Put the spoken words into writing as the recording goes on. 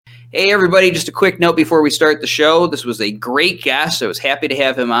Hey, everybody, just a quick note before we start the show. This was a great guest. I was happy to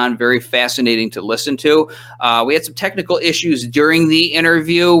have him on. Very fascinating to listen to. We had some technical issues during the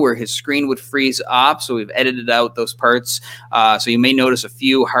interview where his screen would freeze up, so we've edited out those parts. So you may notice a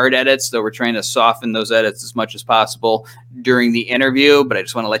few hard edits, though we're trying to soften those edits as much as possible during the interview. But I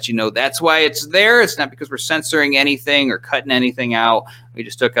just want to let you know that's why it's there. It's not because we're censoring anything or cutting anything out. We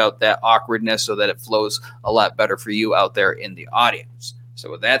just took out that awkwardness so that it flows a lot better for you out there in the audience. So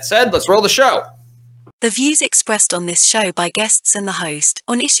with that said, let's roll the show. The views expressed on this show by guests and the host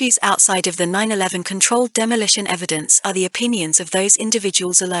on issues outside of the 9/11 controlled demolition evidence are the opinions of those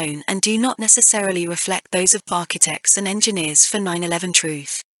individuals alone and do not necessarily reflect those of architects and engineers for 9/11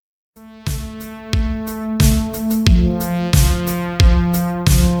 Truth.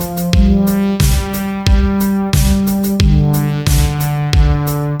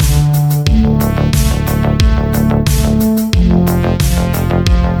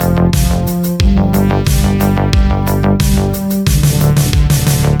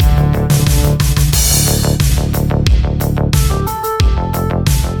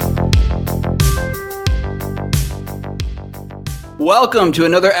 Welcome to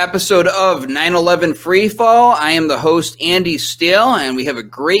another episode of 9/11 Freefall. I am the host, Andy Steele, and we have a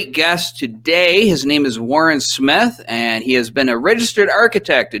great guest today. His name is Warren Smith, and he has been a registered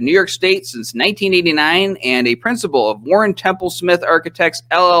architect in New York State since 1989 and a principal of Warren Temple Smith Architects,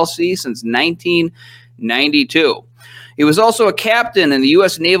 LLC since 1992. He was also a captain in the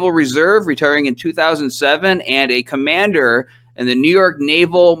U.S. Naval Reserve, retiring in 2007, and a commander in the New York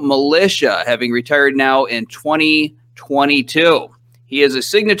Naval Militia, having retired now in 2022. He is a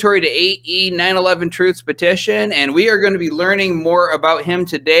signatory to AE 9/11 Truth's petition, and we are going to be learning more about him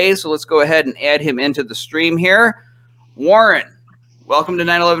today. So let's go ahead and add him into the stream here. Warren, welcome to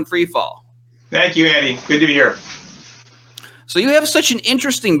 9/11 Freefall. Thank you, Andy. Good to be here. So you have such an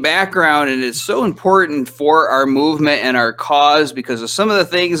interesting background, and it's so important for our movement and our cause because of some of the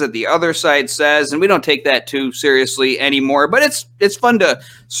things that the other side says, and we don't take that too seriously anymore. But it's fun to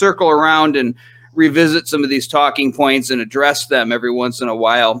circle around and revisit some of these talking points and address them every once in a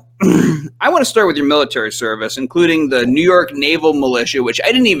while. I want to start with your military service, including the New York Naval Militia, which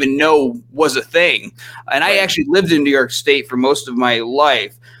I didn't even know was a thing. And I actually lived in New York State for most of my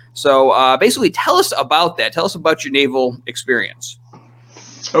life. So basically, tell us about that. Tell us about your naval experience.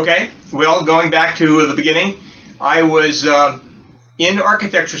 Okay. Well, going back to the beginning, I was in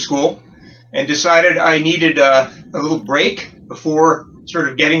architecture school and decided I needed a little break before sort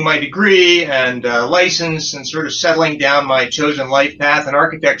of getting my degree and license and sort of settling down my chosen life path in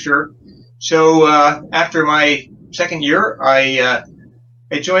architecture. So after my second year, I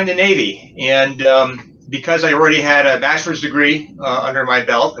joined the Navy. And because I already had a bachelor's degree under my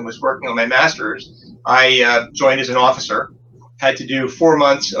belt and was working on my master's, I joined as an officer. Had to do 4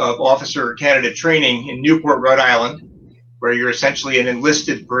 months of officer candidate training in Newport, Rhode Island, where you're essentially an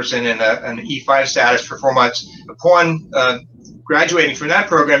enlisted person in an E5 status for 4 months. Upon graduating from that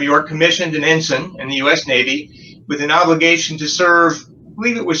program, you are commissioned an ensign in the U.S. Navy with an obligation to serve, I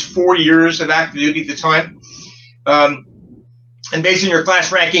believe it was 4 years of active duty at the time. And based on your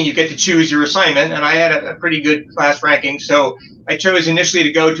class ranking, you get to choose your assignment. And I had a pretty good class ranking. So I chose initially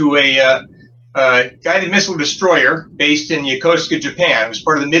to go to a guided missile destroyer based in Yokosuka, Japan. It was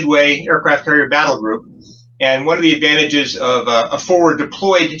part of the Midway Aircraft Carrier Battle Group. And one of the advantages of a forward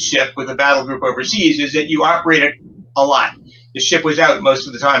deployed ship with a battle group overseas is that you operate it a lot. The ship was out most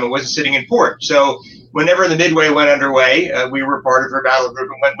of the time. It wasn't sitting in port. So whenever the Midway went underway, we were part of her battle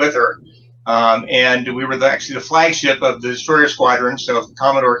group and went with her. And we were actually the flagship of the destroyer squadron. So if the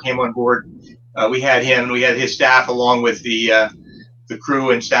Commodore came on board, we had him and we had his staff along with the crew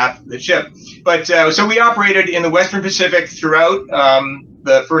and staff of the ship. But so we operated in the Western Pacific throughout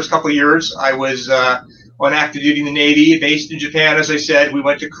the first couple of years. I was on active duty in the Navy, based in Japan, as I said. We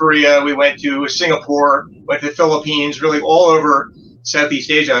went to Korea, we went to Singapore, went to the Philippines, really all over Southeast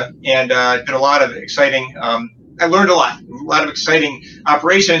Asia, and did a lot of exciting, I learned a lot of exciting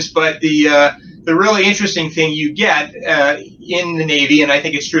operations, but the really interesting thing you get in the Navy, and I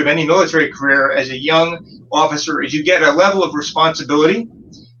think it's true of any military career as a young officer, is you get a level of responsibility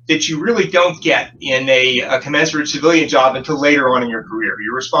that you really don't get in a commensurate civilian job until later on in your career.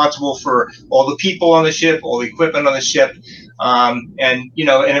 You're responsible for all the people on the ship, all the equipment on the ship, and, you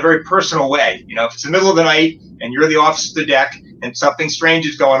know, in a very personal way. You know, if it's the middle of the night and you're the officer of the deck and something strange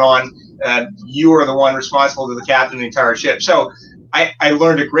is going on, you are the one responsible to the captain of the entire ship. So I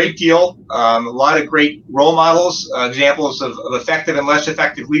learned a great deal, a lot of great role models, examples of effective and less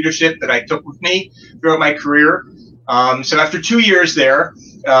effective leadership that I took with me throughout my career. So after 2 years there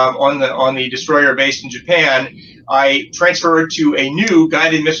on the destroyer based in Japan, I transferred to a new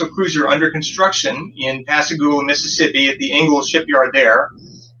guided missile cruiser under construction in Pascagoula, Mississippi, at the Ingalls shipyard there.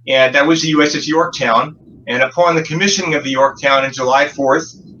 And that was the USS Yorktown. And upon the commissioning of the Yorktown on July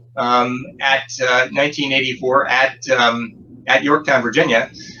 4th, 1984, at Yorktown,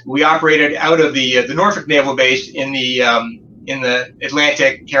 Virginia, we operated out of the Norfolk Naval Base in the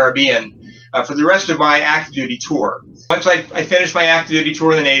Atlantic Caribbean for the rest of my active duty tour. Once I finished my active duty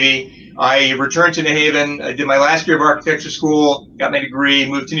tour in the Navy, I returned to New Haven. I did my last year of architecture school, got my degree,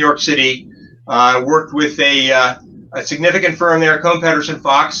 moved to New York City, worked with a significant firm there, Kohn Pedersen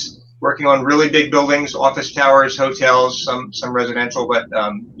Fox, working on really big buildings, office towers, hotels, some residential, but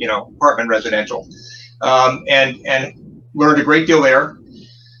apartment residential, and learned a great deal there.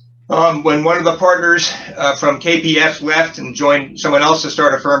 When one of the partners from KPF left and joined someone else to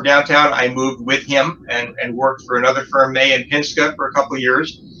start a firm downtown, I moved with him and worked for another firm, May and Pinska, for a couple of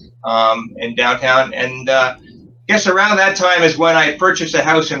years in downtown. And I guess around that time is when I purchased a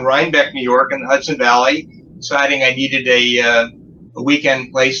house in Rhinebeck, New York, in the Hudson Valley, deciding I needed a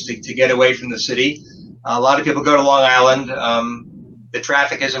weekend place to get away from the city. A lot of people go to Long Island. The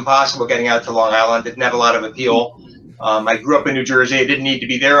traffic is impossible getting out to Long Island. It didn't have a lot of appeal. I grew up in New Jersey. I didn't need to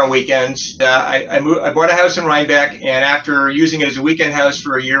be there on weekends. I bought a house in Rhinebeck, and after using it as a weekend house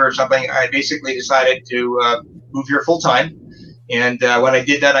for a year or something, I basically decided to move here full time. And when I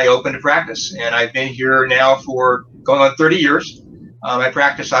did that, I opened a practice, and I've been here now for going on 30 years. My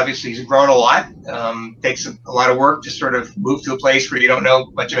practice obviously has grown a lot. Takes a lot of work to sort of move to a place where you don't know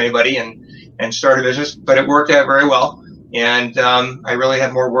much of anybody and start a business, but it worked out very well. And I really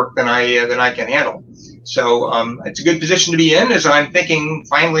have more work than I can handle. So it's a good position to be in, as I'm thinking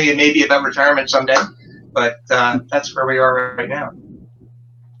finally maybe about retirement someday. But that's where we are right now.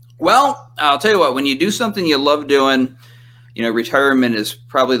 Well, I'll tell you what, when you do something you love doing, retirement is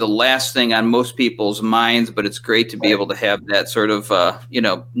probably the last thing on most people's minds, but it's great to be able to have that sort of,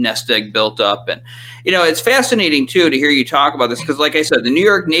 nest egg built up. And, it's fascinating, too, to hear you talk about this, because like I said, the New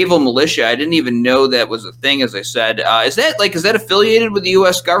York Naval Militia, I didn't even know that was a thing, as I said. Is that affiliated with the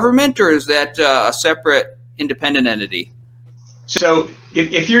U.S. government, or is that a separate independent entity? So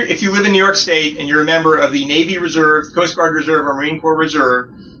if you live in New York State and you're a member of the Navy Reserve, Coast Guard Reserve, or Marine Corps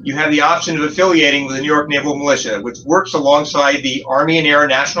Reserve, you have the option of affiliating with the New York Naval Militia, which works alongside the Army and Air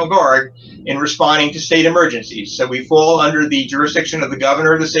National Guard in responding to state emergencies. So we fall under the jurisdiction of the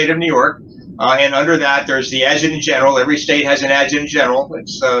governor of the state of New York, and under that there's the Adjutant General. Every state has an Adjutant General.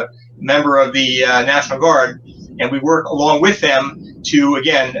 It's a member of the National Guard, and we work along with them to,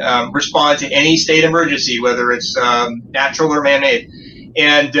 again, respond to any state emergency, whether it's natural or man-made.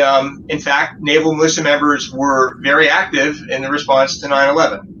 And in fact, Naval Militia members were very active in the response to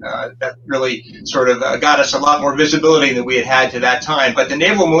 9/11. That really sort of got us a lot more visibility than we had had to that time. But the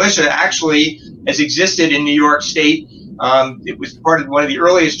Naval Militia actually has existed in New York State. It was part of one of the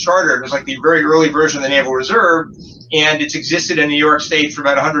earliest charters. It was like the very early version of the Naval Reserve, and it's existed in New York State for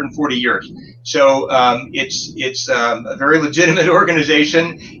about 140 years. So it's a very legitimate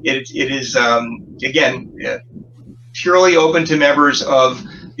organization. It is, again, purely open to members of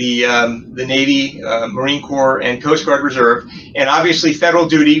the Navy, Marine Corps, and Coast Guard Reserve. And obviously, federal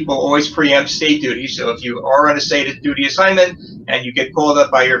duty will always preempt state duty. So if you are on a state duty assignment and you get called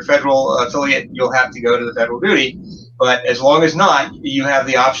up by your federal affiliate, you'll have to go to the federal duty. But as long as not, you have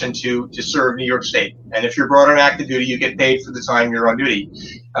the option to serve New York State. And if you're brought on active duty, you get paid for the time you're on duty.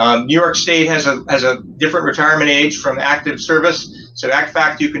 New York State has a different retirement age from active service. So in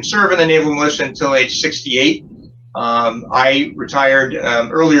fact, you can serve in the Naval Militia until age 68. I retired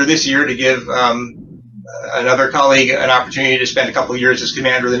earlier this year to give another colleague an opportunity to spend a couple of years as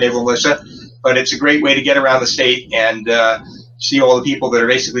commander of the Naval Militia. But it's a great way to get around the state and see all the people that are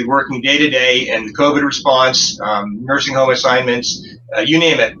basically working day to day in the COVID response, nursing home assignments, you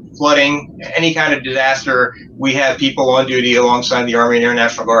name it, flooding, any kind of disaster. We have people on duty alongside the Army and Air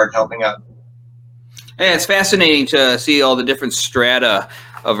National Guard helping out. Yeah, it's fascinating to see all the different strata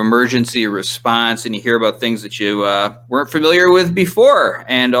of emergency response, and you hear about things that you weren't familiar with before,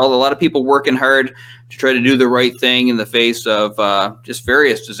 and a lot of people working hard to try to do the right thing in the face of just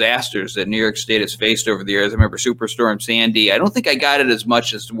various disasters that New York State has faced over the years. I remember Superstorm Sandy. I don't think I got it as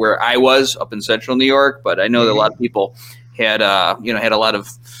much as where I was up in central New York, but I know that a lot of people had had a lot of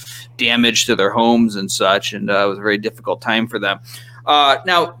damage to their homes and such, and it was a very difficult time for them.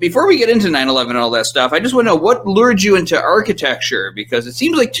 Now, before we get into 9/11 and all that stuff, I just want to know what lured you into architecture, because it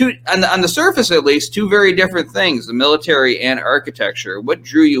seems like on the surface at least, two very different things, the military and architecture. What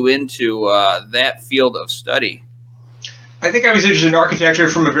drew you into that field of study? I think I was interested in architecture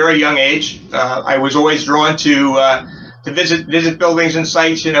from a very young age. I was always drawn to to visit buildings and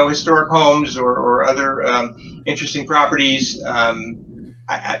sites, historic homes or other interesting properties.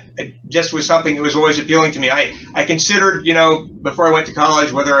 It just was something that was always appealing to me. I considered, before I went to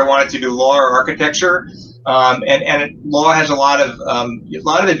college, whether I wanted to do law or architecture. And law has a lot of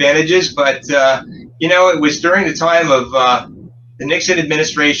advantages, but it was during the time of the Nixon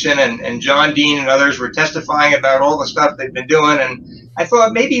administration, and John Dean and others were testifying about all the stuff they've been doing, and I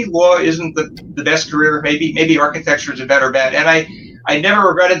thought maybe law isn't the best career. Maybe architecture is a better bet, and I never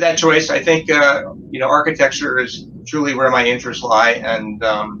regretted that choice. I think architecture is truly where my interests lie, and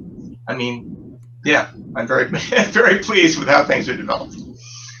I'm very very pleased with how things are developed.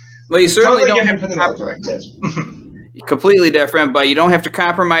 Well, you certainly Totally don't different from the military, yes. completely different, but you don't have to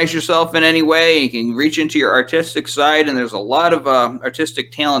compromise yourself in any way. You can reach into your artistic side, and there's a lot of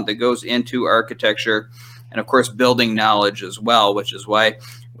artistic talent that goes into architecture, and of course building knowledge as well, which is why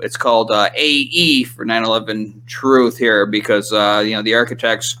it's called AE for 9/11 Truth here, because the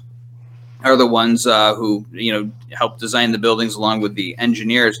architects are the ones who help design the buildings along with the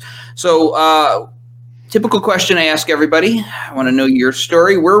engineers. So typical question I ask everybody. I want to know your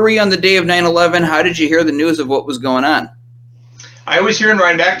story. Where were you on the day of 9/11? How did you hear the news of what was going on? I was here in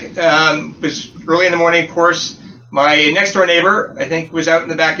Rhinebeck. It was early in the morning, of course. My next door neighbor, I think, was out in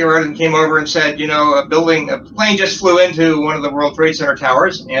the backyard and came over and said, a plane just flew into one of the World Trade Center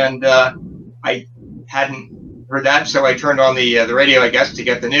towers. And I hadn't heard that, so I turned on the radio, I guess, to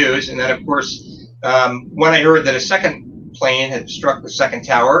get the news. And then, of course, when I heard that a second plane had struck the second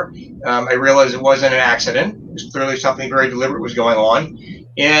tower, I realized it wasn't an accident. It was clearly something very deliberate was going on.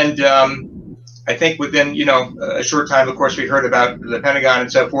 And I think within, a short time, of course, we heard about the Pentagon and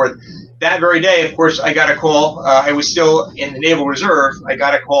so forth. That very day, of course, I got a call. I was still in the Naval Reserve. I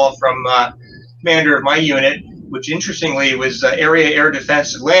got a call from commander of my unit, which interestingly was Area Air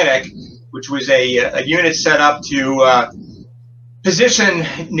Defense Atlantic, which was a unit set up to position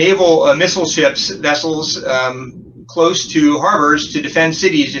naval missile ships, vessels, close to harbors to defend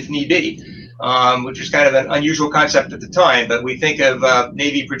cities if need be, which is kind of an unusual concept at the time. But we think of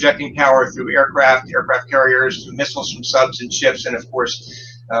Navy projecting power through aircraft carriers, through missiles from subs and ships, and of course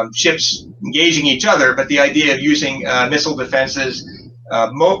ships engaging each other. But the idea of using missile defenses,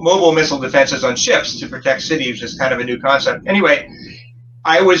 mobile missile defenses on ships to protect cities is kind of a new concept. Anyway,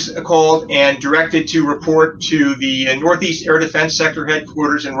 I was called and directed to report to the Northeast Air Defense Sector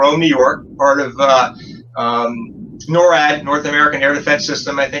headquarters in Rome, New York, part of NORAD, North American Air Defense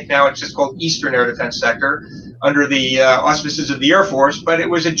System. I think now it's just called Eastern Air Defense Sector, under the auspices of the Air Force. But it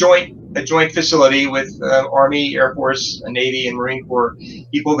was a joint facility with Army, Air Force, Navy, and Marine Corps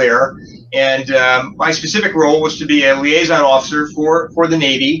people there. And my specific role was to be a liaison officer for the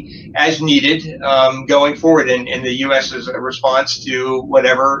Navy as needed, going forward in the U.S.'s response to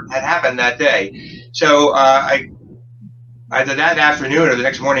whatever had happened that day. So I either that afternoon or the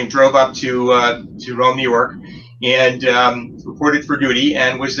next morning drove up to Rome, New York, and reported for duty,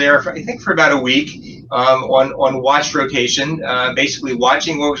 and was there for about a week on watch rotation, basically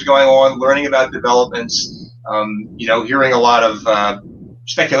watching what was going on, learning about developments, hearing a lot of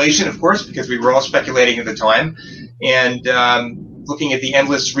speculation, of course, because we were all speculating at the time, and looking at the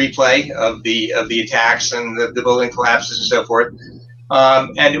endless replay of the attacks and the building collapses and so forth.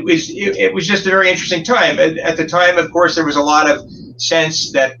 And it was just a very interesting time. At the time, of course, there was a lot of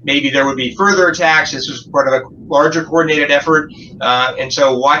sense that maybe there would be further attacks. This was part of a larger coordinated effort. And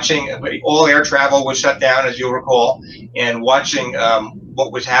so watching, all air travel was shut down, as you'll recall, and watching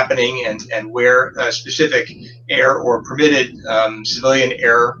what was happening and where specific air or permitted civilian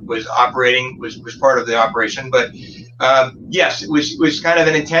air was operating was part of the operation. But yes, it was kind of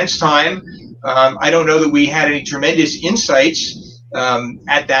an intense time. I don't know that we had any tremendous insights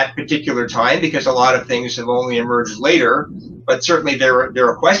at that particular time, because a lot of things have only emerged later. But certainly there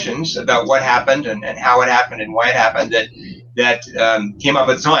are questions about what happened and how it happened and why it happened that came up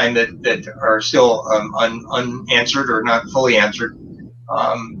at the time that are still unanswered or not fully answered.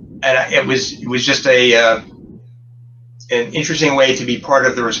 And it was just an interesting way to be part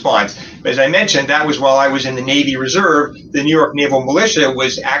of the response. But as I mentioned, that was while I was in the Navy Reserve. The New York Naval Militia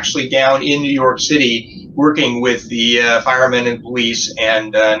was actually down in New York City working with the firemen and police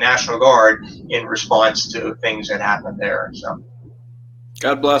and National Guard in response to things that happened there. So,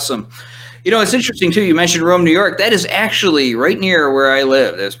 God bless them. It's interesting too. You mentioned Rome, New York. That is actually right near where I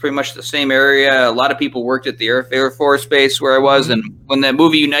live. It's pretty much the same area. A lot of people worked at the Air Force Base where I was, and when that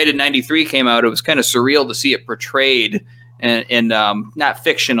movie United '93 came out, it was kind of surreal to see it portrayed in not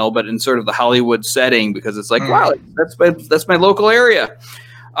fictional, but in sort of the Hollywood setting, because it's like, wow, that's my local area.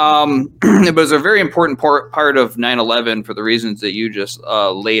 It was a very important part of 9/11 for the reasons that you just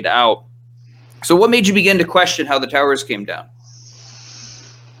laid out. So what made you begin to question how the towers came down?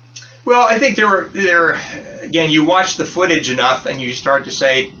 Well, I think again, you watch the footage enough and you start to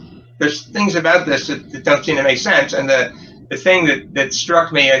say, there's things about this that don't seem to make sense. And the thing that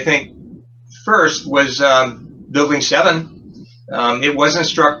struck me, I think, first was Building 7. It wasn't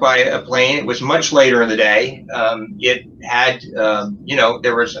struck by a plane. It was much later in the day. It had,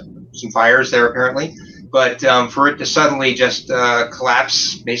 there were some fires there apparently, but for it to suddenly just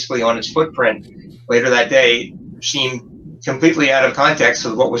collapse basically on its footprint later that day seemed completely out of context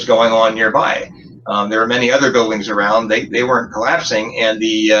of what was going on nearby. There were many other buildings around. They weren't collapsing, and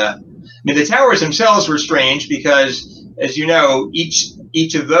the towers themselves were strange because, as you know,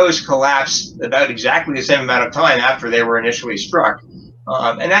 each of those collapsed about exactly the same amount of time after they were initially struck,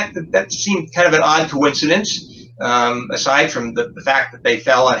 and that seemed kind of an odd coincidence. Aside from the fact that they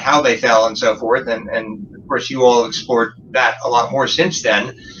fell and how they fell and so forth, and of course you all explored that a lot more since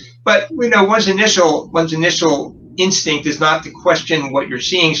then. But one's initial instinct is not to question what you're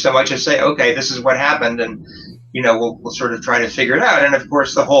seeing so much as say, okay, this is what happened, and we'll sort of try to figure it out. And of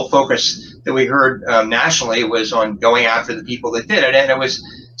course, the whole focus that we heard nationally was on going after the people that did it, and it was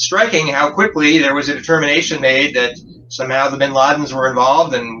striking how quickly there was a determination made that somehow the bin Ladens were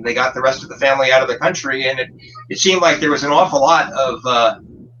involved, and they got the rest of the family out of the country. And it seemed like there was an awful lot of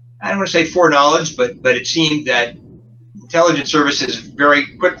I don't want to say foreknowledge, but it seemed that intelligence services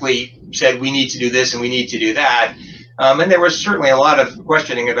very quickly said, we need to do this and we need to do that. And there was certainly a lot of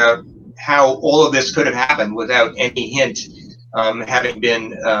questioning about how all of this could have happened without any hint having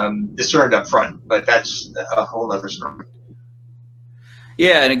been discerned up front. But that's a whole other story.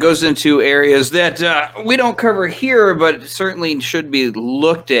 Yeah, and it goes into areas that we don't cover here, but certainly should be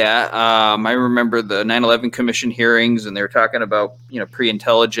looked at. I remember the 9/11 Commission hearings, and they were talking about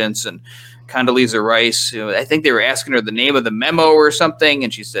pre-intelligence and Condoleezza Rice. I think they were asking her the name of the memo or something,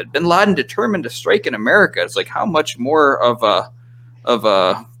 and she said, "Bin Laden determined to strike in America." It's like, how much more of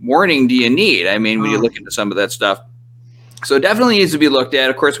a warning do you need? I mean, when you look into some of that stuff. So it definitely needs to be looked at.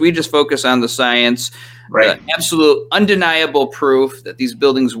 Of course, we just focus on the science, right? The absolute undeniable proof that these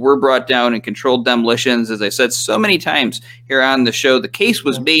buildings were brought down in controlled demolitions. As I said so many times here on the show, the case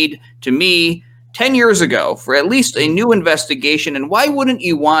was made to me 10 years ago for at least a new investigation. And why wouldn't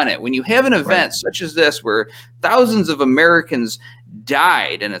you want it when you have an event such as this where thousands of Americans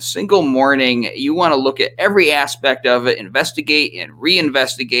died in a single morning? You want to look at every aspect of it, investigate and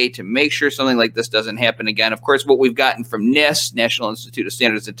reinvestigate to make sure something like this doesn't happen again. Of course, what we've gotten from NIST, National Institute of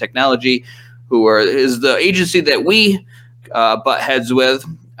Standards and Technology, is the agency that we butt heads with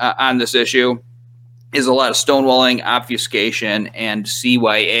on this issue, is a lot of stonewalling, obfuscation, and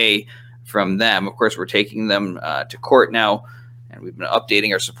CYA from them. Of course, we're taking them to court now, and we've been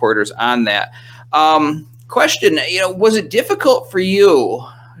updating our supporters on that. Question, was it difficult for you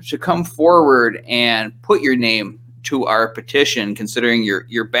to come forward and put your name to our petition, considering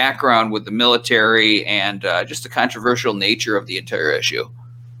your background with the military and just the controversial nature of the entire issue?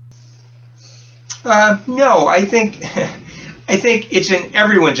 No, I think it's in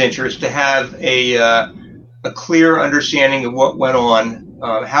everyone's interest to have a clear understanding of what went on,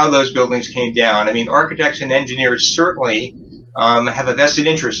 how those buildings came down. I mean, architects and engineers certainly have a vested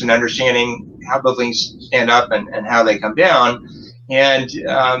interest in understanding how buildings stand up and how they come down. And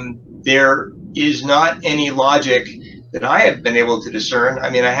there is not any logic that I have been able to discern. I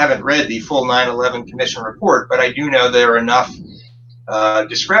mean, I haven't read the full 9/11 Commission report, but I do know there are enough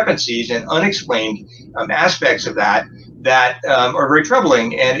discrepancies and unexplained aspects of that are very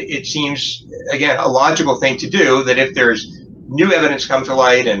troubling. And it seems, again, a logical thing to do, that if there's new evidence come to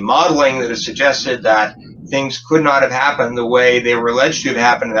light and modeling that has suggested that things could not have happened the way they were alleged to have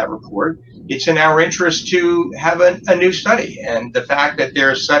happened in that report, it's in our interest to have a new study. And the fact that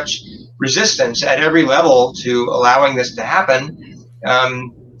there's such resistance at every level to allowing this to happen,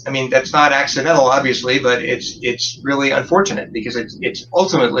 I mean, that's not accidental, obviously, but it's really unfortunate, because it's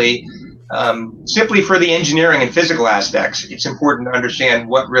ultimately simply for the engineering and physical aspects. It's important to understand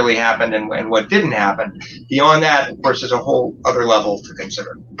what really happened and what didn't happen. Beyond that, of course, there's a whole other level to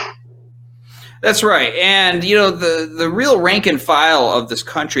consider. That's right. And, the real rank and file of this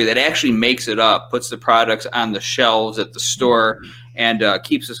country that actually makes it up, puts the products on the shelves at the store, and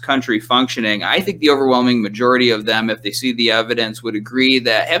keeps this country functioning, I think the overwhelming majority of them, if they see the evidence, would agree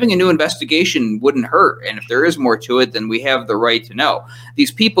that having a new investigation wouldn't hurt. And if there is more to it, then we have the right to know.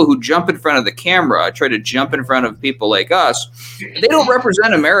 These people who jump in front of the camera, try to jump in front of people like us, they don't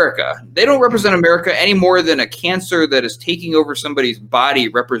represent America. They don't represent America any more than a cancer that is taking over somebody's body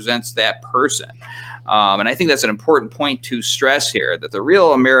represents that person. And I think that's an important point to stress here, that the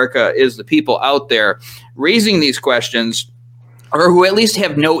real America is the people out there raising these questions, or who at least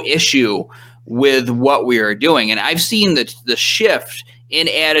have no issue with what we are doing. And I've seen the shift in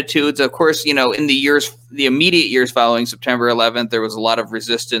attitudes. Of course, in the immediate years following September 11th, there was a lot of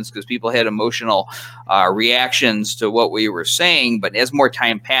resistance because people had emotional reactions to what we were saying. But as more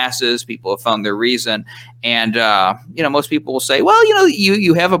time passes, people have found their reason. And, most people will say, well,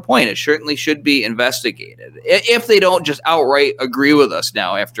 you have a point. It certainly should be investigated if they don't just outright agree with us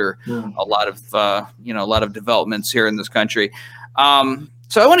now after a lot of developments here in this country.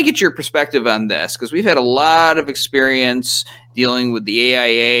 So I want to get your perspective on this because we've had a lot of experience dealing with the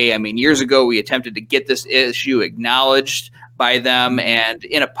AIA. I mean, years ago, we attempted to get this issue acknowledged by them. And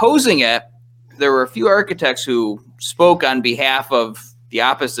in opposing it, there were a few architects who spoke on behalf of the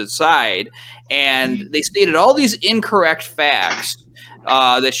opposite side. And they stated all these incorrect facts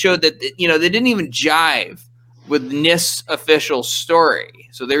that showed that, they didn't even jive with NIST's official story.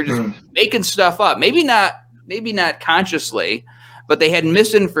 So they were just making stuff up. Maybe not consciously, but they had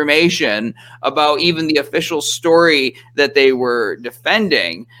misinformation about even the official story that they were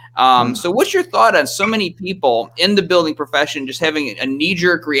defending. So what's your thought on so many people in the building profession just having a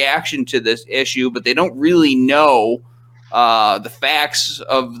knee-jerk reaction to this issue, but they don't really know the facts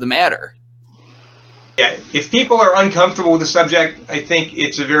of the matter? Yeah, if people are uncomfortable with the subject, I think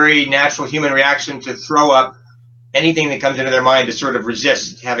it's a very natural human reaction to throw up anything that comes into their mind to sort of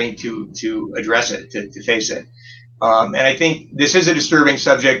resist having to address it, to face it. And I think this is a disturbing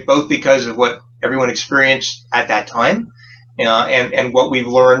subject, both because of what everyone experienced at that time, and what we've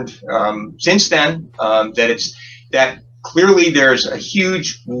learned since then. That clearly there's a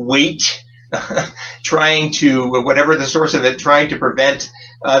huge weight trying to, whatever the source of it, trying to prevent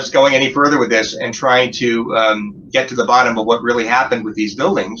us going any further with this and trying to get to the bottom of what really happened with these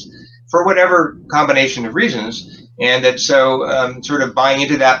buildings for whatever combination of reasons. And that sort of buying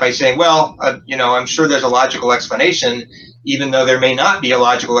into that by saying, well, I'm sure there's a logical explanation, even though there may not be a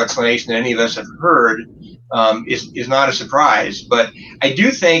logical explanation that any of us have heard, is not a surprise. But I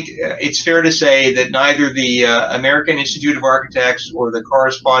do think it's fair to say that neither the American Institute of Architects or the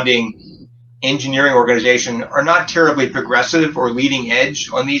corresponding engineering organization are not terribly progressive or leading edge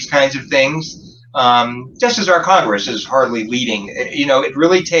on these kinds of things. Just as our Congress is hardly leading. It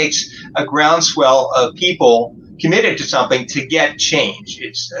really takes a groundswell of people committed to something to get change.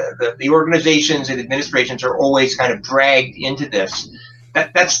 It's the organizations and administrations are always kind of dragged into this.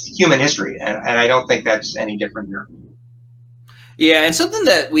 That's human history, and I don't think that's any different here. Yeah, and something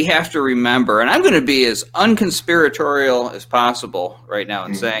that we have to remember, and I'm going to be as unconspiratorial as possible right now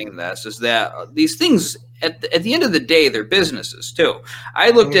in saying this, is that these things, at the end of the day, they're businesses too. I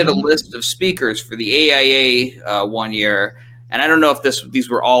looked at a list of speakers for the AIA one year, and I don't know if these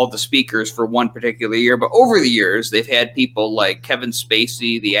were all the speakers for one particular year, but over the years, they've had people like Kevin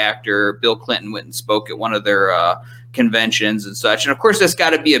Spacey, the actor. Bill Clinton went and spoke at one of their conventions and such. And of course, that's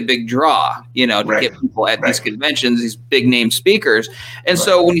got to be a big draw, to get people at these conventions, these big name speakers. And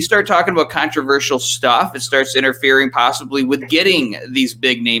so when you start talking about controversial stuff, it starts interfering possibly with getting these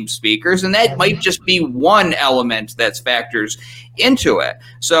big name speakers. And that might just be one element that factors into it.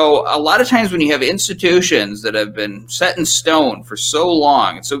 So a lot of times when you have institutions that have been set in stone for so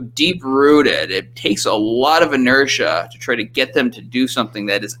long and so deep rooted, it takes a lot of inertia to try to get them to do something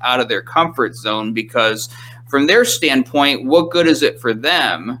that is out of their comfort zone, because from their standpoint, what good is it for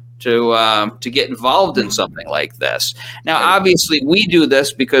them to get involved in something like this? Now, obviously, we do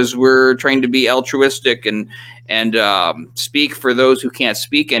this because we're trying to be altruistic and speak for those who can't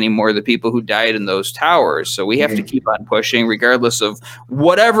speak anymore, the people who died in those towers. So we have to keep on pushing, regardless of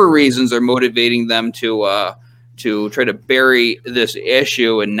whatever reasons are motivating them to try to bury this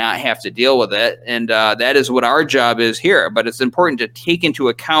issue and not have to deal with it. And that is what our job is here. But it's important to take into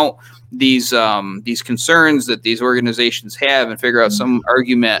account these concerns that these organizations have and figure out some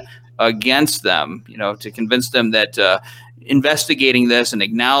argument against them, to convince them that investigating this and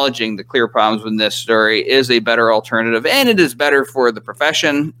acknowledging the clear problems with this story is a better alternative, and it is better for the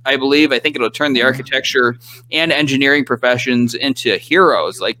profession. I believe. I think it'll turn the architecture and engineering professions into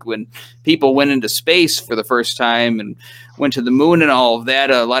heroes. Like when people went into space for the first time and went to the moon and all of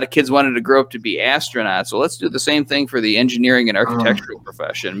that, a lot of kids wanted to grow up to be astronauts. So let's do the same thing for the engineering and architectural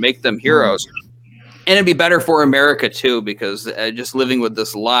profession, make them heroes. And it'd be better for America too, because just living with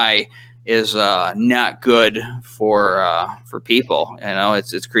this lie is not good for people.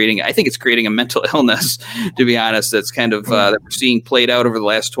 It's creating. I think it's creating a mental illness, to be honest. That's kind of that we're seeing played out over the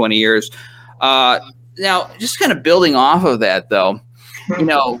last 20 years. Now, just kind of building off of that, though,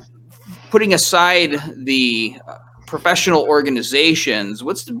 putting aside the professional organizations,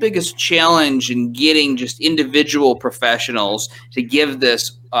 what's the biggest challenge in getting just individual professionals to give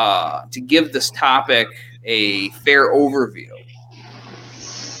this topic a fair overview?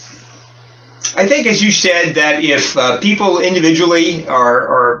 I think, as you said, that if people individually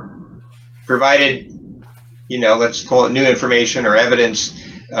are provided, let's call it new information or evidence,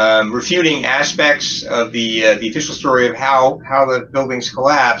 refuting aspects of the official story of how the buildings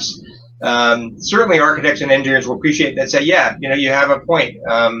collapse, certainly architects and engineers will appreciate that. Say, yeah, you have a point.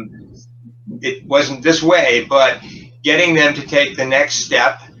 It wasn't this way, but getting them to take the next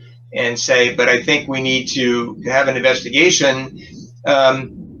step and say, but I think we need to have an investigation.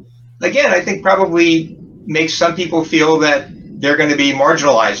 Again, I think probably makes some people feel that they're going to be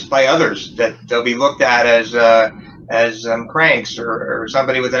marginalized by others, that they'll be looked at as cranks or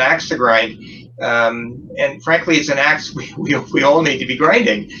somebody with an axe to grind. And frankly, it's an axe we all need to be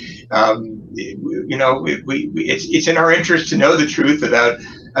grinding. It's in our interest to know the truth about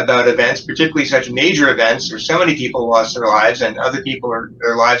events, particularly such major events where so many people lost their lives and other people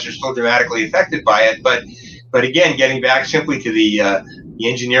their lives are still dramatically affected by it. But again, getting back simply to the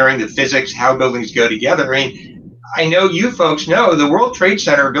engineering, the physics, how buildings go together. I mean, I know you folks know the World Trade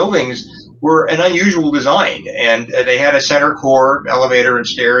Center buildings were an unusual design, and they had a center core, elevator and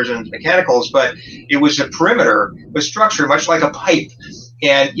stairs and mechanicals, but it was a perimeter, a structure much like a pipe.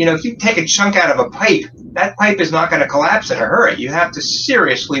 And if you take a chunk out of a pipe, that pipe is not going to collapse in a hurry. You have to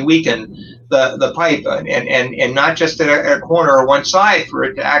seriously weaken the pipe and not just at a corner or one side for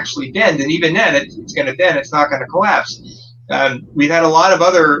it to actually bend. And even then, it's going to bend. It's not going to collapse. We've had a lot of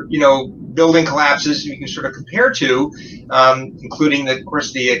other, building collapses you can sort of compare to, including, of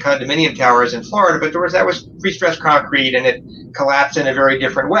course, the condominium towers in Florida. But that was pre-stressed concrete, and it collapsed in a very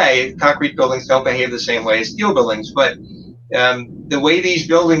different way. Concrete buildings don't behave the same way as steel buildings. But the way these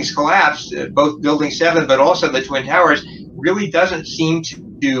buildings collapsed, both Building 7, but also the Twin Towers, really doesn't seem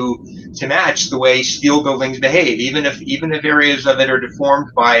to match the way steel buildings behave, even if areas of it are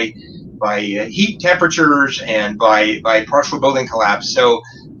deformed by heat temperatures and by partial building collapse. So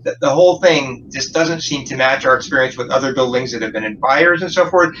the whole thing just doesn't seem to match our experience with other buildings that have been in fires and so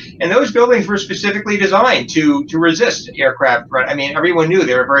forth. And those buildings were specifically designed to resist aircraft. I mean, everyone knew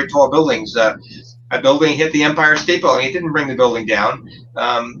they were very tall buildings. A building hit the Empire State Building. It didn't bring the building down.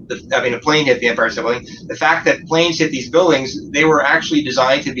 A plane hit the Empire State Building. The fact that planes hit these buildings, they were actually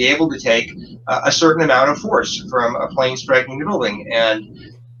designed to be able to take a certain amount of force from a plane striking the building.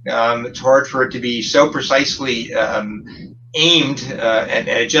 And it's hard for it to be so precisely aimed and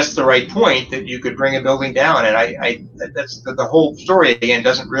at just the right point that you could bring a building down. And that's the whole story, again,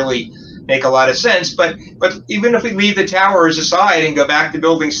 doesn't really make a lot of sense. But even if we leave the towers aside and go back to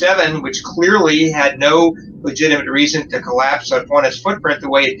Building 7, which clearly had no legitimate reason to collapse upon its footprint the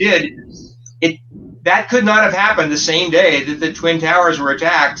way it did, that could not have happened the same day that the Twin Towers were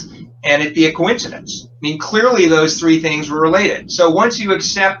attacked and it be a coincidence. I mean, clearly those three things were related. So once you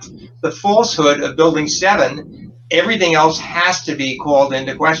accept the falsehood of Building 7, everything else has to be called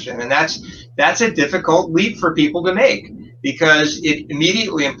into question. And that's a difficult leap for people to make, because it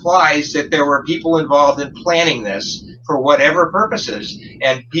immediately implies that there were people involved in planning this for whatever purposes,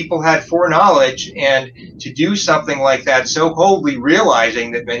 and people had foreknowledge, and to do something like that so coldly,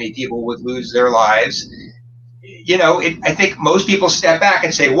 realizing that many people would lose their lives, I think most people step back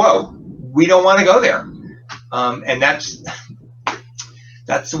and say, whoa, we don't want to go there. And that's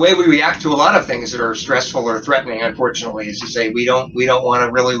the way we react to a lot of things that are stressful or threatening, unfortunately, is to say we don't want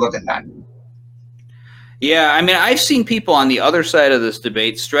to really look at that. Yeah, I mean, I've seen people on the other side of this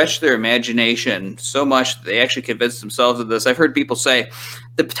debate stretch their imagination so much that they actually convince themselves of this. I've heard people say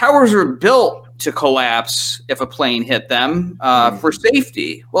the towers were built to collapse if a plane hit them for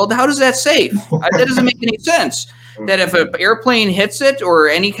safety. Well, how does that safe? That doesn't make any sense. That if an airplane hits it, or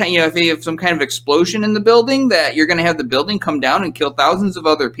any kind, if you have some kind of explosion in the building, that you're going to have the building come down and kill thousands of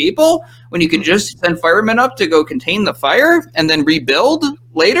other people when you can just send firemen up to go contain the fire and then rebuild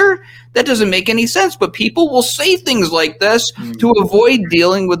later? That doesn't make any sense. But people will say things like this to avoid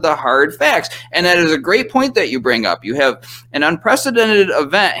dealing with the hard facts. And that is a great point that you bring up. You have an unprecedented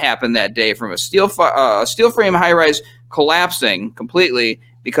event happen that day, from a steel frame high-rise collapsing completely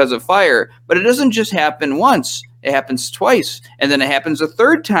because of fire. But it doesn't just happen once. It happens twice, and then it happens a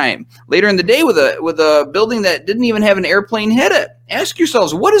third time later in the day with a building that didn't even have an airplane hit it. Ask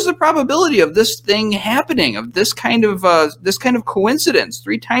yourselves, what is the probability of this thing happening, of this kind of coincidence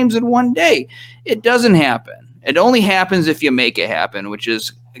 3 times in one day? It doesn't happen. It only happens if you make it happen, which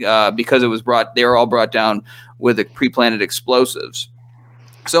is because they were all brought down with the pre-planted explosives.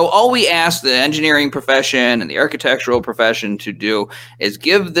 So all we ask the engineering profession and the architectural profession to do is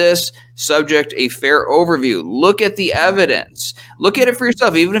give this subject a fair overview. Look at the evidence. Look at it for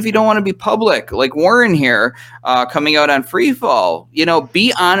yourself, even if you don't want to be public, like Warren here coming out on Freefall.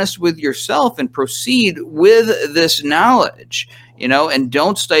 Be honest with yourself and proceed with this knowledge. and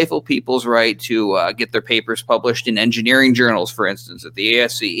don't stifle people's right to get their papers published in engineering journals, for instance, at the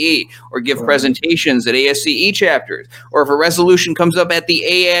ASCE, or give presentations at ASCE chapters, or if a resolution comes up at the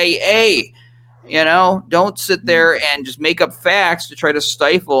AAA. Don't sit there and just make up facts to try to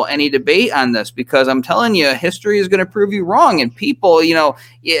stifle any debate on this, because I'm telling you, history is going to prove you wrong. And people,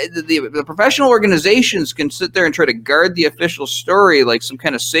 the professional organizations can sit there and try to guard the official story like some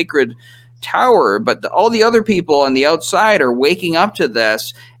kind of sacred tower, but all the other people on the outside are waking up to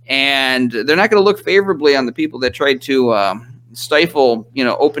this, and they're not going to look favorably on the people that tried to stifle,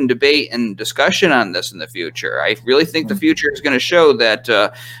 open debate and discussion on this in the future. I really think the future is going to show that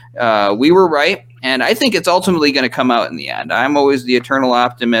we were right, and I think it's ultimately going to come out in the end. I'm always the eternal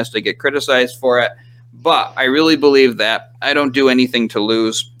optimist. I get criticized for it, but I really believe that I don't do anything to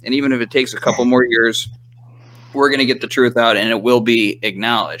lose, and even if it takes a couple more years, we're going to get the truth out, and it will be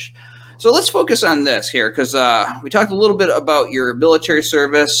acknowledged. So let's focus on this here, because we talked a little bit about your military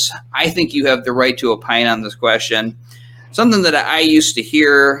service. I think you have the right to opine on this question. Something that I used to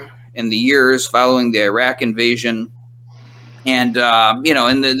hear in the years following the Iraq invasion. And,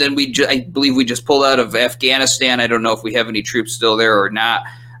 and then I believe we just pulled out of Afghanistan. I don't know if we have any troops still there or not,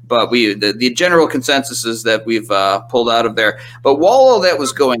 but the general consensus is that we've pulled out of there. But while all that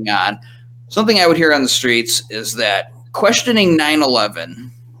was going on, something I would hear on the streets is that questioning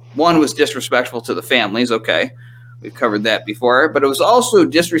 9/11, one, was disrespectful to the families. Okay. We've covered that before, but it was also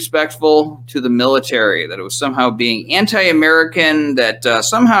disrespectful to the military, that it was somehow being anti-American, that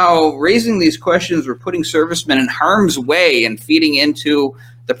somehow raising these questions were putting servicemen in harm's way and feeding into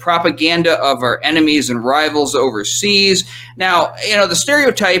the propaganda of our enemies and rivals overseas. Now, the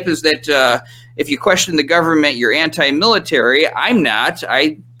stereotype is that if you question the government, you're anti-military. I'm not.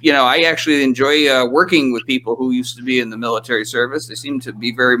 I actually enjoy working with people who used to be in the military service. They seem to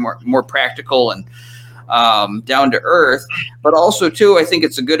be very more practical and down to earth, but also too, I think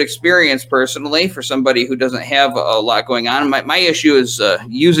it's a good experience personally for somebody who doesn't have a lot going on. My issue is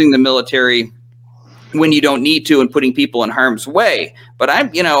using the military when you don't need to and putting people in harm's way. But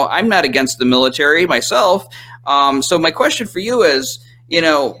I'm not against the military myself. So my question for you is,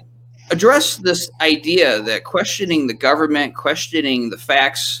 address this idea that questioning the government, questioning the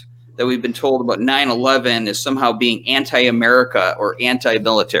facts that we've been told about 9/11 is somehow being anti-America or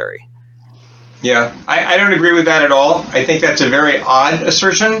anti-military. Yeah, I don't agree with that at all. I think that's a very odd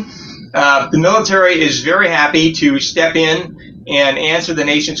assertion. The military is very happy to step in and answer the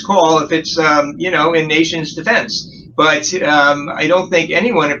nation's call if it's, in nation's defense. But I don't think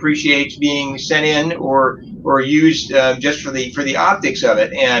anyone appreciates being sent in or used just for the optics of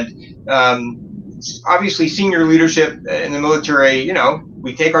it. And obviously, senior leadership in the military,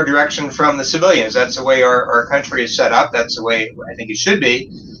 we take our direction from the civilians. That's the way our country is set up. That's the way I think it should be.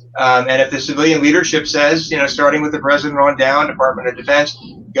 And if the civilian leadership says, starting with the president on down, Department of Defense,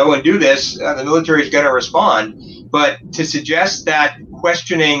 go and do this, the military is going to respond. But to suggest that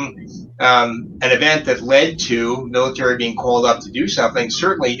questioning an event that led to military being called up to do something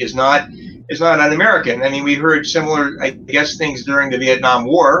certainly is not un-American. I mean, we heard similar, things during the Vietnam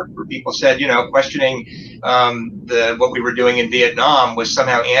War, where people said, questioning what we were doing in Vietnam was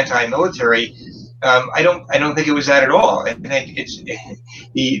somehow anti-military. I don't think it was that at all. I think it's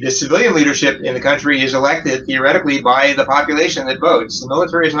the civilian leadership in the country is elected theoretically by the population that votes. The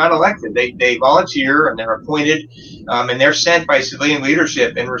military is not elected. They volunteer and they're appointed, and they're sent by civilian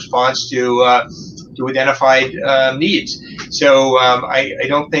leadership in response to identified needs. So I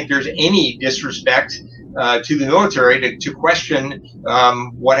don't think there's any disrespect to the military to question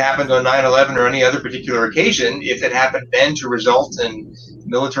what happened on 9/11 or any other particular occasion if it happened then to result in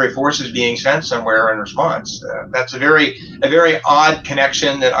military forces being sent somewhere in response. That's a very odd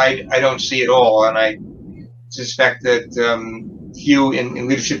connection that I don't see at all, and I suspect that few in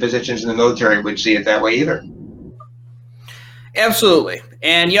leadership positions in the military would see it that way either. Absolutely.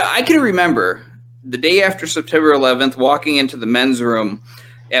 And I can remember the day after September 11th walking into the men's room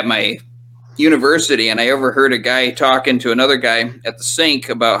at my university, and I overheard a guy talking to another guy at the sink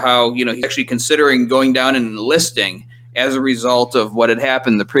about how he's actually considering going down and enlisting as a result of what had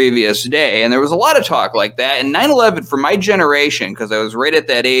happened the previous day. And there was a lot of talk like that. And 9/11 for my generation, because I was right at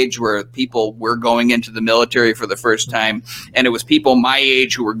that age where people were going into the military for the first time, and it was people my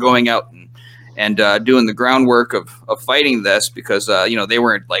age who were going out and doing the groundwork of fighting this, because they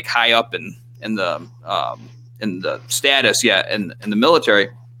weren't like high up in the status yet in the military.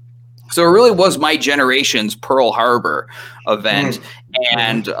 So it really was my generation's Pearl Harbor event.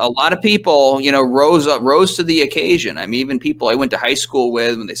 And a lot of people, rose to the occasion. I mean, even people I went to high school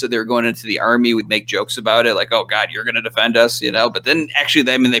with, when they said they were going into the Army, would make jokes about it, like, oh, God, you're going to defend us, But then actually,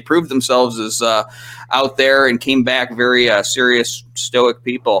 they proved themselves as out there and came back very serious, stoic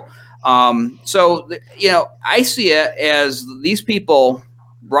people. So, I see it as these people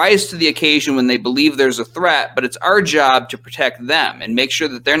rise to the occasion when they believe there's a threat, but it's our job to protect them and make sure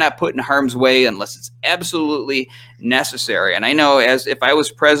that they're not put in harm's way unless it's absolutely necessary. And I know, as if I was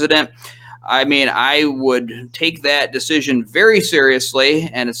president, I would take that decision very seriously,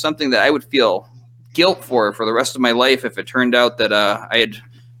 and it's something that I would feel guilt for the rest of my life if it turned out that I had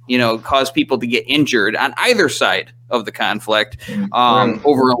caused people to get injured on either side of the conflict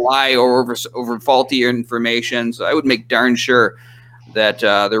over a lie or over faulty information. So I would make darn sure that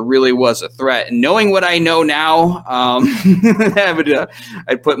there really was a threat. And knowing what I know now,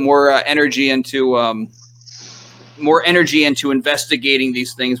 I'd put more energy into investigating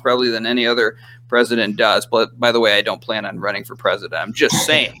these things probably than any other president does. But by the way, I don't plan on running for president. I'm just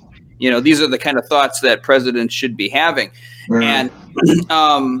saying, these are the kind of thoughts that presidents should be having. And,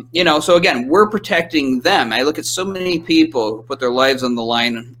 so again, we're protecting them. I look at so many people who put their lives on the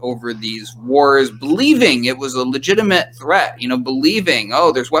line over these wars, believing it was a legitimate threat, believing,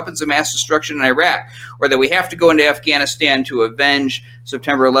 oh, there's weapons of mass destruction in Iraq, or that we have to go into Afghanistan to avenge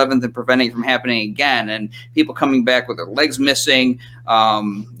September 11th and preventing it from happening again. And people coming back with their legs missing.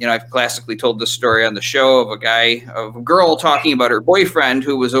 I've classically told this story on the show of a girl talking about her boyfriend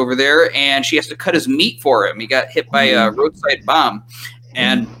who was over there, and she has to cut his meat for him. He got hit by a roadside bomb,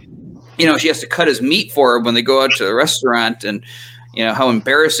 and she has to cut his meat for him when they go out to the restaurant, and how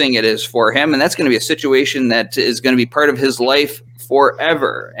embarrassing it is for him. And that's going to be a situation that is going to be part of his life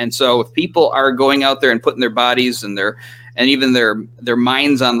forever. And so if people are going out there and putting their bodies and even their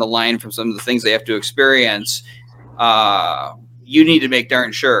minds on the line from some of the things they have to experience, you need to make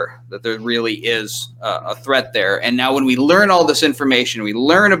darn sure that there really is a threat there. And now when we learn all this information, we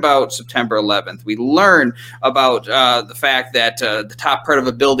learn about September 11th, we learn about the fact that the top part of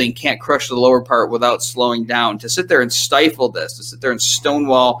a building can't crush the lower part without slowing down, to sit there and stifle this, to sit there and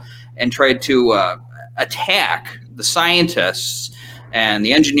stonewall and try to attack the scientists and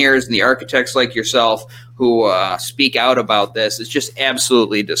the engineers and the architects like yourself who speak out about this, is just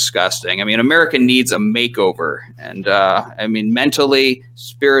absolutely disgusting. I mean, America needs a makeover, and mentally,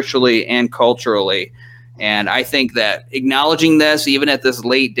 spiritually, and culturally. And I think that acknowledging this, even at this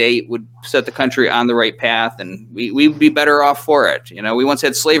late date, would set the country on the right path, and we'd be better off for it. We once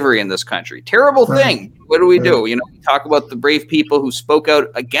had slavery in this country. Terrible thing. What do? We talk about the brave people who spoke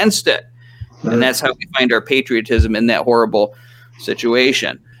out against it, and that's how we find our patriotism in that horrible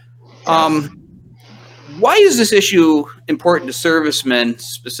situation. Why is this issue important to servicemen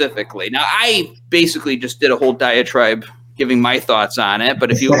specifically? Now, I basically just did a whole diatribe giving my thoughts on it,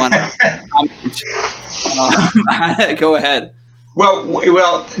 but if you want to comment, go ahead. Well,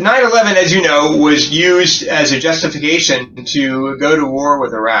 9/11, as you know, was used as a justification to go to war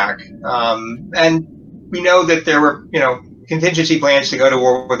with Iraq. And we know that there were, contingency plans to go to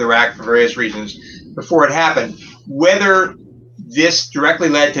war with Iraq for various reasons before it happened. Whether this directly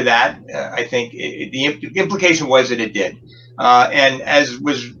led to that, I think the implication was that it did. And as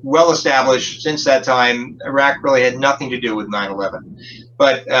was well established since that time, Iraq really had nothing to do with 9/11.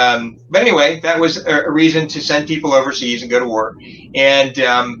 But anyway, that was a reason to send people overseas and go to war. And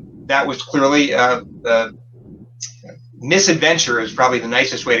that was clearly misadventure is probably the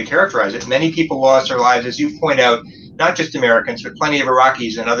nicest way to characterize it. Many people lost their lives, as you point out, not just Americans, but plenty of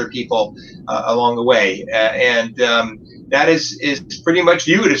Iraqis and other people along the way. That is pretty much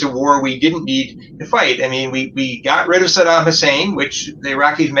viewed as a war we didn't need to fight. I mean, we got rid of Saddam Hussein, which the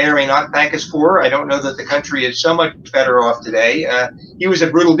Iraqis may or may not thank us for. I don't know that the country is so much better off today. He was a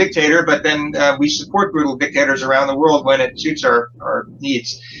brutal dictator, but then we support brutal dictators around the world when it suits our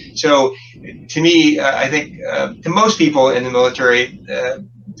needs. So to me, I think to most people in the military,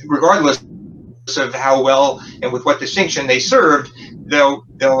 regardless of how well and with what distinction they served, they'll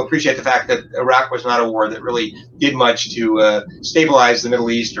appreciate the fact that Iraq was not a war that really did much to stabilize the Middle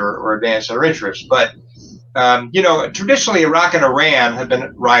East or advance their interests. But traditionally Iraq and Iran have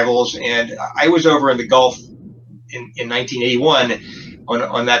been rivals, and I was over in the Gulf in 1981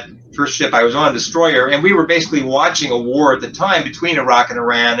 on that first ship I was on, destroyer, and we were basically watching a war at the time between Iraq and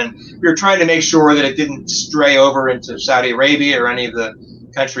Iran, and we were trying to make sure that it didn't stray over into Saudi Arabia or any of the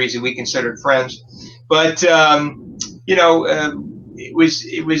countries that we considered friends. But it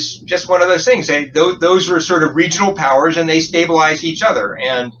was just one of those things. Those were sort of regional powers, and they stabilized each other.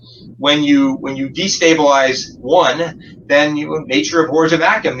 And when you destabilize one, then nature abhors a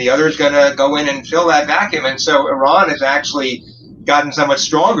vacuum. The other is going to go in and fill that vacuum. And so Iran has actually gotten somewhat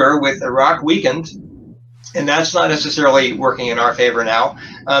stronger with Iraq weakened, and that's not necessarily working in our favor now.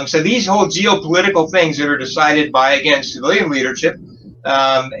 So these whole geopolitical things that are decided by, again, civilian leadership,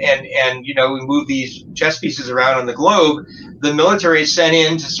 and we move these chess pieces around on the globe, the military is sent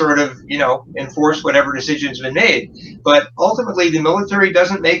in to sort of, enforce whatever decision's been made. But ultimately, the military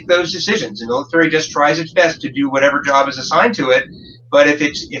doesn't make those decisions. The military just tries its best to do whatever job is assigned to it. But if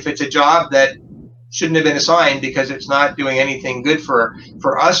it's a job that shouldn't have been assigned because it's not doing anything good for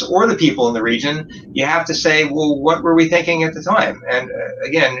us or the people in the region, you have to say, well, what were we thinking at the time? And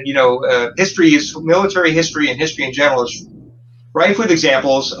again, military history and history in general is rife with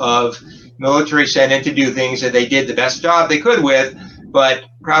examples of military sent in to do things that they did the best job they could with, but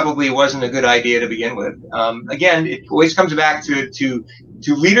probably wasn't a good idea to begin with. Again, it always comes back to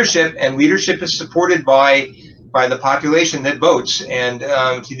leadership, and leadership is supported by the population that votes. And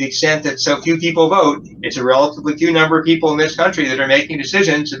to the extent that so few people vote, it's a relatively few number of people in this country that are making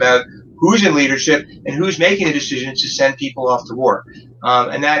decisions about who's in leadership and who's making the decisions to send people off to war.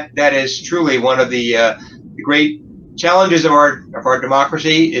 And that is truly one of the great challenges of our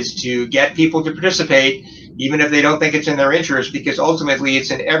democracy, is to get people to participate, even if they don't think it's in their interest, because ultimately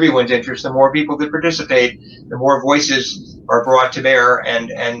it's in everyone's interest. The more people that participate, the more voices are brought to bear,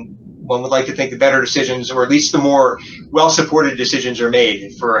 and one would like to think the better decisions, or at least the more well-supported decisions, are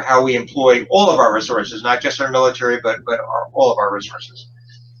made for how we employ all of our resources, not just our military, but all of our resources.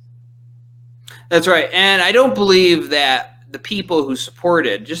 That's right. And I don't believe that the people who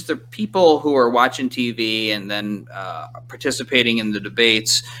supported, just the people who are watching TV and then participating in the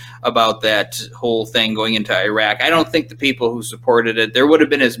debates about that whole thing going into Iraq, I don't think the people who supported it, there would have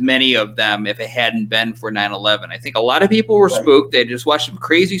been as many of them if it hadn't been for 9/11. I think a lot of people were spooked. They just watched some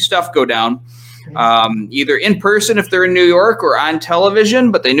crazy stuff go down, either in person if they're in New York or on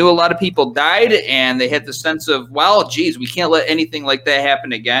television, but they knew a lot of people died, and they had the sense of, well, geez, we can't let anything like that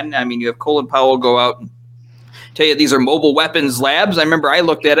happen again. I mean, you have Colin Powell go out and tell you these are mobile weapons labs. I remember I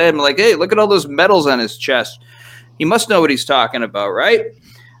looked at it and I'm like, hey, look at all those medals on his chest. He must know what he's talking about, right?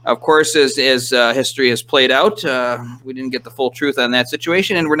 Of course, as history has played out, we didn't get the full truth on that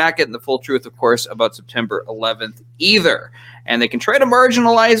situation, and we're not getting the full truth, of course, about September 11th either. And they can try to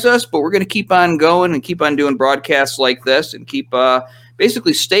marginalize us, but we're going to keep on going and keep on doing broadcasts like this and keep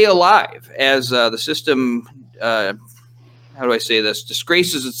basically stay alive as the system, how do I say this,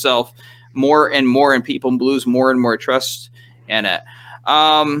 disgraces itself more and more, and people lose more and more trust in it.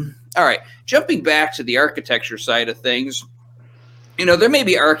 All right, jumping back to the architecture side of things, there may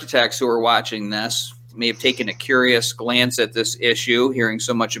be architects who are watching this, may have taken a curious glance at this issue, hearing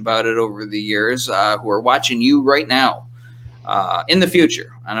so much about it over the years, who are watching you right now in the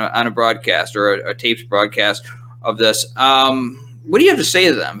future on a broadcast or a taped broadcast of this. What do you have to say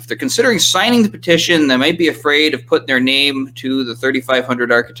to them? If they're considering signing the petition, they might be afraid of putting their name to the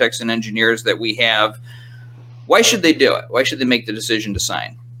 3,500 architects and engineers that we have. Why should they do it? Why should they make the decision to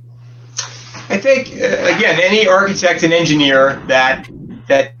sign? I think, again, any architect and engineer that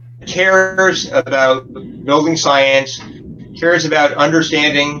cares about building science, cares about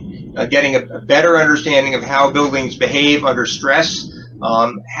understanding, getting a better understanding of how buildings behave under stress,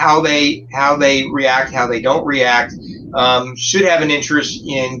 how they react, how they don't react, should have an interest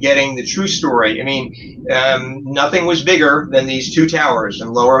in getting the true story. I mean, nothing was bigger than these two towers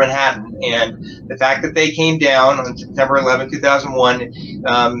in Lower Manhattan, and the fact that they came down on September 11, 2001,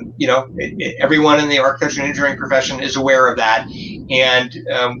 everyone in the architecture and engineering profession is aware of that, and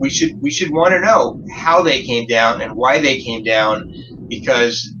we should want to know how they came down and why they came down,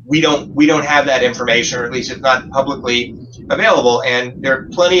 because we don't have that information, or at least it's not publicly available. And there are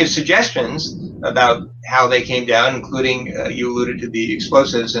plenty of suggestions about how they came down, including you alluded to the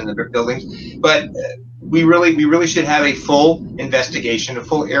explosives in the buildings. But we really should have a full investigation, a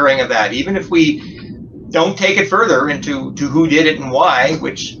full airing of that, even if we don't take it further into who did it and why,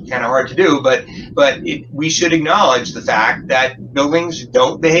 which is kind of hard to do. But we should acknowledge the fact that buildings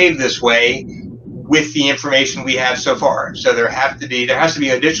don't behave this way with the information we have so far. So there has to be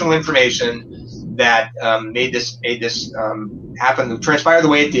additional information that made this happen, transpire the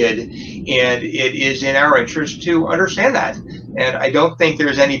way it did, and it is in our interest to understand that. And I don't think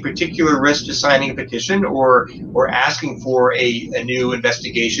there's any particular risk to signing a petition or asking for a new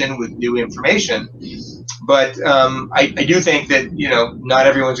investigation with new information. But I do think that not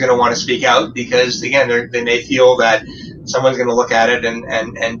everyone's going to want to speak out, because again they may feel that someone's going to look at it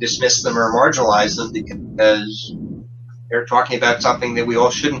and dismiss them or marginalize them because they're talking about something that we all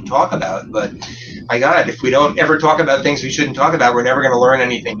shouldn't talk about. But my God, if we don't ever talk about things we shouldn't talk about, we're never going to learn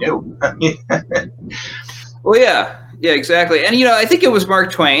anything new. Well, yeah, exactly. And I think it was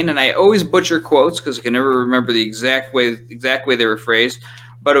Mark Twain, and I always butcher quotes because I can never remember the exact way they were phrased.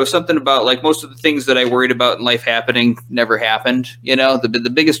 But it was something about like most of the things that I worried about in life happening never happened.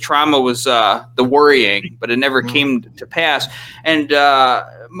 The biggest trauma was the worrying, but it never came to pass. And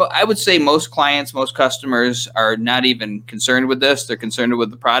I would say most clients, most customers are not even concerned with this. They're concerned with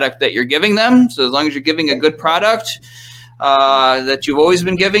the product that you're giving them. So as long as you're giving a good product that you've always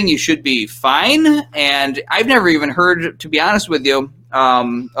been giving, you should be fine. And I've never even heard, to be honest with you,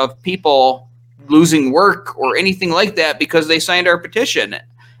 of people losing work or anything like that because they signed our petition.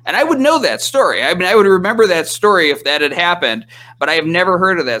 And I would know that story. I mean, I would remember that story if that had happened, but I have never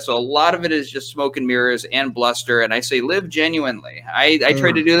heard of that. So a lot of it is just smoke and mirrors and bluster. And I say, live genuinely. I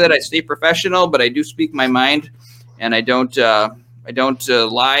try to do that. I stay professional, but I do speak my mind, and I don't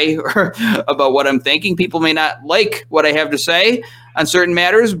lie about what I'm thinking. People may not like what I have to say on certain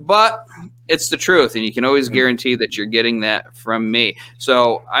matters, but it's the truth, and you can always guarantee that you're getting that from me.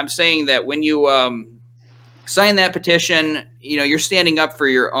 So I'm saying that when you sign that petition, you're standing up for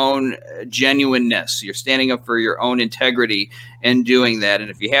your own genuineness. You're standing up for your own integrity in doing that. And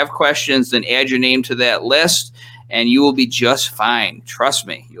if you have questions, then add your name to that list, and you will be just fine. Trust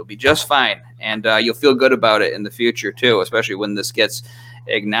me, you'll be just fine. And you'll feel good about it in the future, too, especially when this gets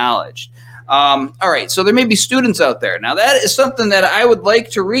acknowledged. All right, so there may be students out there. Now, that is something that I would like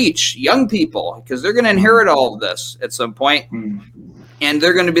to reach, young people, because they're going to inherit all of this at some point. And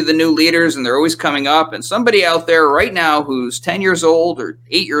they're going to be the new leaders, and they're always coming up. And somebody out there right now who's 10 years old or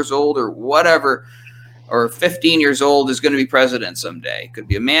 8 years old or whatever, or 15 years old is going to be president someday. Could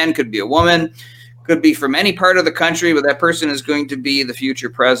be a man, could be a woman, could be from any part of the country, but that person is going to be the future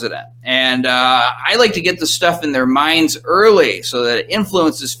president. And I like to get the stuff in their minds early so that it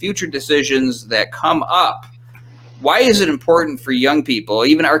influences future decisions that come up. Why is it important for young people,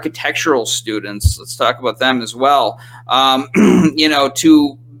 even architectural students, let's talk about them as well,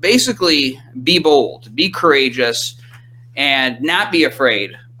 to basically be bold, be courageous, and not be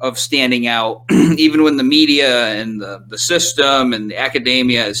afraid of standing out, even when the media and the system and the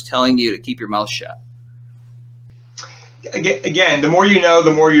academia is telling you to keep your mouth shut? Again, the more you know,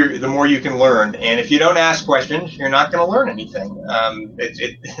 the more you can learn. And if you don't ask questions, you're not going to learn anything.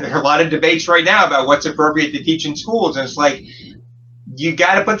 There are a lot of debates right now about what's appropriate to teach in schools, and it's like you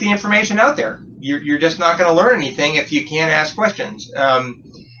got to put the information out there. You're just not going to learn anything if you can't ask questions.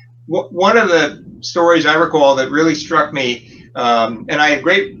 One of the stories I recall that really struck me, and I had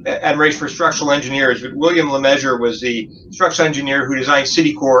great admiration for structural engineers, but William Lemessurier was the structural engineer who designed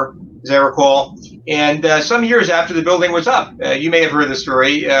Citicorp, as I recall. And some years after the building was up, you may have heard the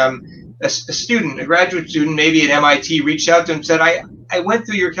story, a graduate student, maybe at MIT, reached out to him and said, I went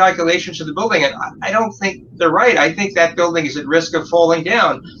through your calculations of the building, and I don't think they're right. I think that building is at risk of falling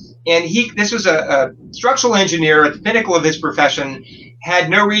down. And this was a structural engineer at the pinnacle of his profession, had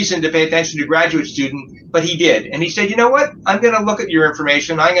no reason to pay attention to a graduate student, but he did. And he said, you know what? I'm going to look at your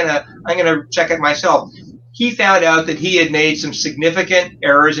information. I'm going to check it myself. He found out that he had made some significant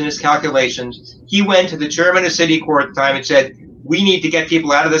errors in his calculations. He went to the chairman of Citicorp at the time and said, we need to get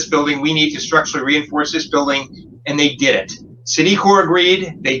people out of this building. We need to structurally reinforce this building. And they did it. Citicorp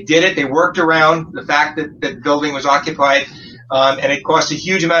agreed. They did it. They worked around the fact that the building was occupied. And it cost a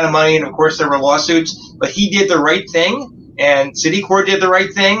huge amount of money. And of course, there were lawsuits. But he did the right thing. And Citicorp did the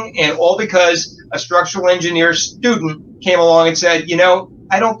right thing. And all because a structural engineer student came along and said,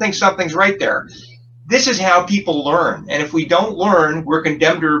 I don't think something's right there. This is how people learn. And if we don't learn, we're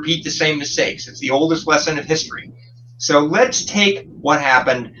condemned to repeat the same mistakes. It's the oldest lesson of history. So let's take what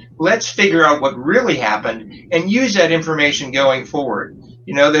happened. Let's figure out what really happened and use that information going forward.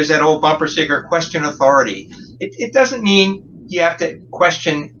 There's that old bumper sticker, question authority. It doesn't mean you have to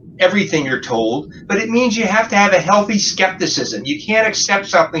question everything you're told, but it means you have to have a healthy skepticism. You can't accept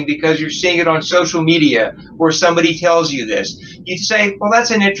something because you're seeing it on social media or somebody tells you this. You say, well,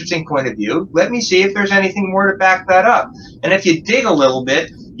 that's an interesting point of view. Let me see if there's anything more to back that up. And if you dig a little bit,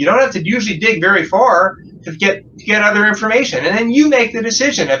 you don't have to usually dig very far to get other information. And then you make the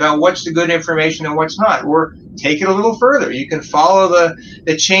decision about what's the good information and what's not, or take it a little further. You can follow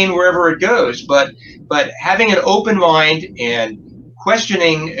the chain wherever it goes. But having an open mind and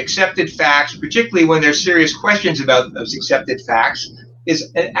questioning accepted facts, particularly when there's serious questions about those accepted facts,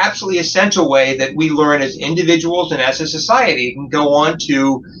 is an absolutely essential way that we learn as individuals and as a society and go on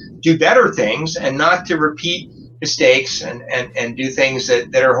to do better things and not to repeat mistakes and do things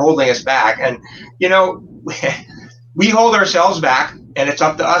that are holding us back. And, we hold ourselves back, and it's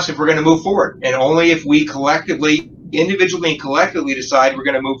up to us if we're going to move forward. And only if we collectively individually and collectively decide we're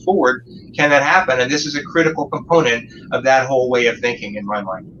going to move forward, can that happen? And this is a critical component of that whole way of thinking in my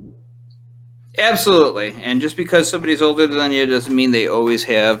mind. Absolutely. And just because somebody's older than you doesn't mean they always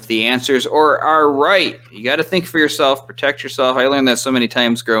have the answers or are right. You got to think for yourself, protect yourself. I learned that so many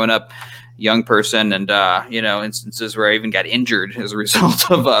times growing up, young person, and, instances where I even got injured as a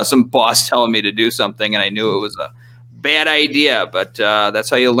result of some boss telling me to do something, and I knew it was a bad idea, but that's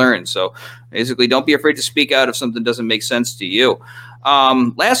how you learn. So basically, don't be afraid to speak out if something doesn't make sense to you.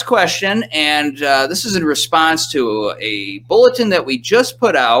 Last question, and this is in response to a bulletin that we just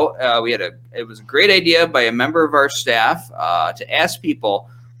put out. It was a great idea by a member of our staff to ask people,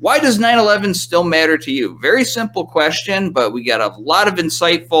 why does 9/11 still matter to you? Very simple question, but we got a lot of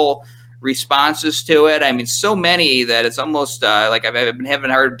insightful responses to it. I mean, so many that it's almost like I've been having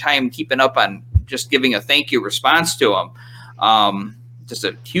a hard time keeping up on just giving a thank you response to them. Just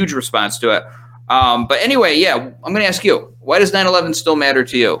a huge response to it. But anyway, yeah, I'm going to ask you, why does 9/11 still matter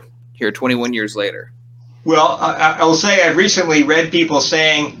to you here 21 years later? Well, I'll say I've recently read people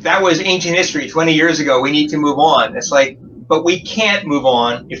saying that was ancient history 20 years ago. We need to move on. It's like, but we can't move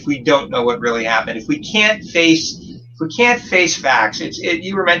on if we don't know what really happened. If we can't face facts,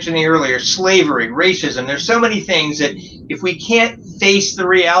 you were mentioning earlier, slavery, racism. There's so many things that if we can't face the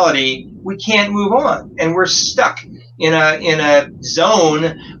reality, we can't move on, and we're stuck in a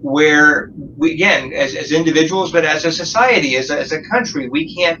zone where we, again, as individuals, but as a society, as a country,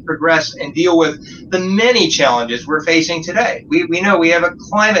 we can't progress and deal with the many challenges we're facing today. We know we have a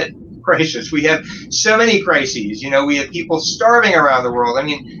climate crisis. We have so many crises. We have people starving around the world. I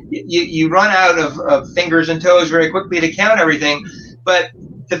mean, you run out of fingers and toes very quickly to count everything. But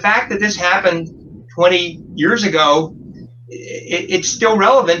the fact that this happened 20 years ago, it's still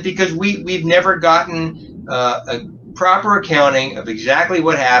relevant because we've never gotten a proper accounting of exactly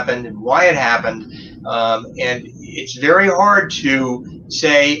what happened and why it happened. And it's very hard to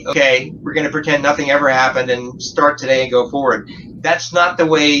say, okay, we're going to pretend nothing ever happened and start today and go forward. That's not the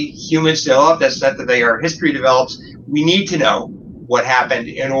way humans develop. That's not the way our history develops. We need to know what happened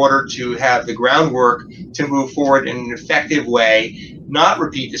in order to have the groundwork to move forward in an effective way, not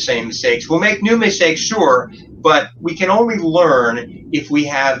repeat the same mistakes. We'll make new mistakes, sure, but we can only learn if we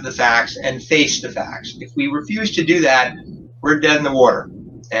have the facts and face the facts. If we refuse to do that, we're dead in the water.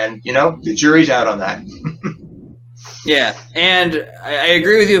 And, the jury's out on that. Yeah, and I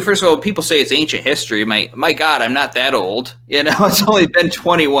agree with you. First of all, people say it's ancient history. My God, I'm not that old. It's only been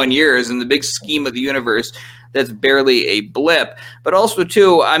 21 years in the big scheme of the universe. That's barely a blip. But also,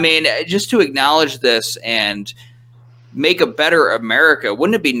 too, I mean, just to acknowledge this and make a better America,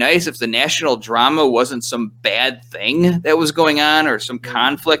 wouldn't it be nice if the national drama wasn't some bad thing that was going on or some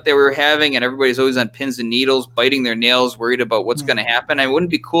conflict that we were having and everybody's always on pins and needles, biting their nails, worried about what's going to happen? I mean, wouldn't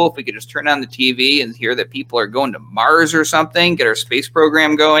it be cool if we could just turn on the TV and hear that people are going to Mars or something, get our space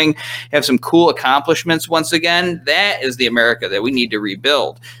program going, have some cool accomplishments once again? That is the America that we need to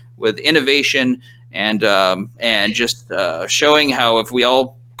rebuild with innovation and just showing how if we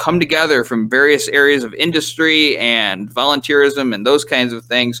all come together from various areas of industry and volunteerism and those kinds of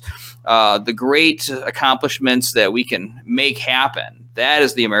things, the great accomplishments that we can make happen. That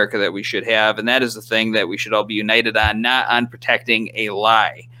is the America that we should have, and that is the thing that we should all be united on, not on protecting a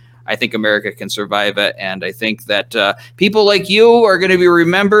lie. I think America can survive it, and I think that people like you are going to be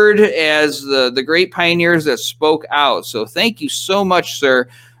remembered as the great pioneers that spoke out. So thank you so much, sir,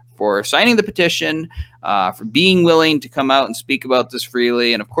 for signing the petition, for being willing to come out and speak about this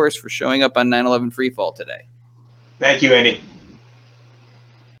freely, and of course for showing up on 9/11 Freefall today. Thank you, Andy.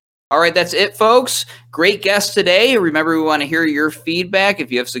 All right, that's it, folks. Great guest today. Remember, we want to hear your feedback.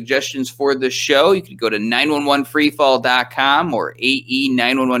 If you have suggestions for this show, you can go to 911freefall.com or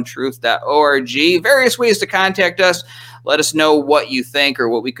ae911truth.org. Various ways to contact us. Let us know what you think or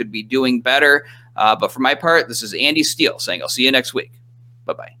what we could be doing better. But for my part, this is Andy Steele saying I'll see you next week.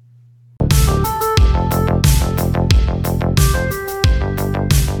 Bye-bye.